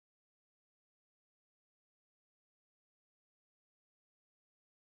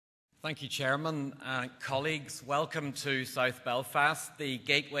Thank you, Chairman. Colleagues, welcome to South Belfast, the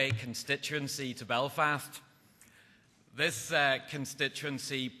gateway constituency to Belfast. This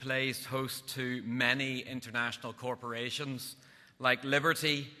constituency plays host to many international corporations like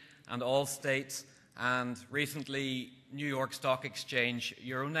Liberty and Allstate, and recently New York Stock Exchange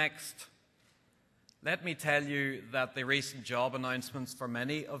Euronext. Let me tell you that the recent job announcements for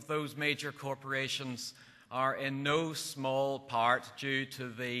many of those major corporations are in no small part due to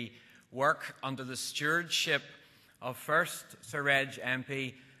the work under the stewardship of first Sir Reg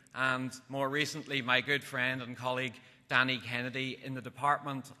MP and more recently my good friend and colleague Danny Kennedy in the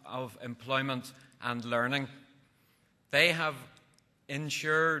Department of Employment and Learning. They have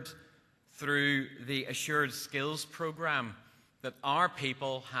ensured through the Assured Skills programme that our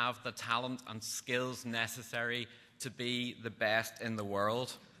people have the talent and skills necessary to be the best in the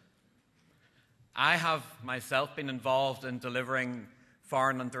world. I have myself been involved in delivering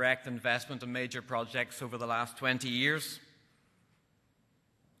foreign and direct investment in major projects over the last 20 years.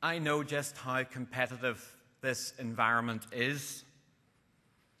 I know just how competitive this environment is.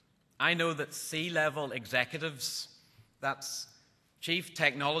 I know that C-level executives, that's chief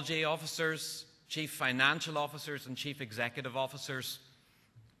technology officers, chief financial officers, and chief executive officers,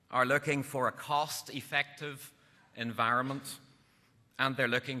 are looking for a cost-effective environment, and they're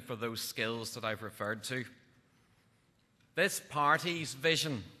looking for those skills that I've referred to. This party's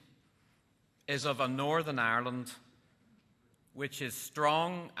vision is of a Northern Ireland which is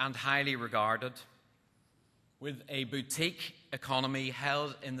strong and highly regarded, with a boutique economy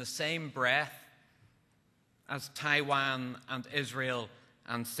held in the same breath as Taiwan and Israel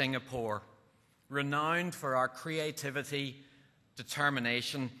and Singapore, renowned for our creativity,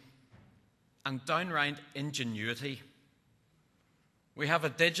 determination, and downright ingenuity. We have a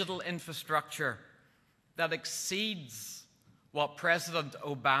digital infrastructure that exceeds what President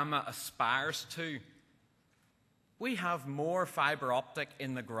Obama aspires to. We have more fibre optic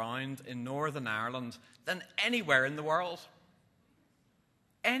in the ground in Northern Ireland than anywhere in the world.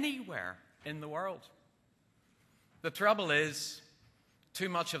 Anywhere in the world. The trouble is, too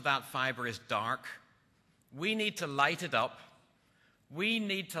much of that fibre is dark. We need to light it up. We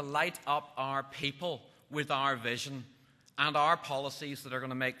need to light up our people with our vision and our policies that are going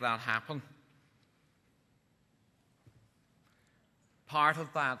to make that happen. Part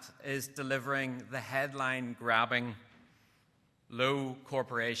of that is delivering the headline-grabbing, low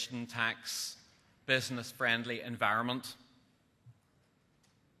corporation tax, business-friendly environment.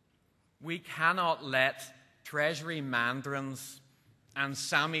 We cannot let Treasury mandarins and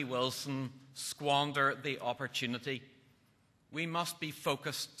Sammy Wilson squander the opportunity. We must be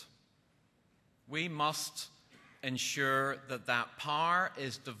focused. We must ensure that that power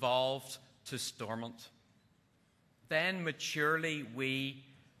is devolved to Stormont. Then maturely we,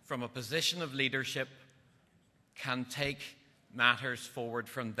 from a position of leadership, can take matters forward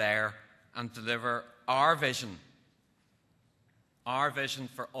from there and deliver our vision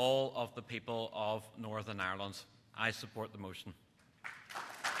for all of the people of Northern Ireland. I support the motion.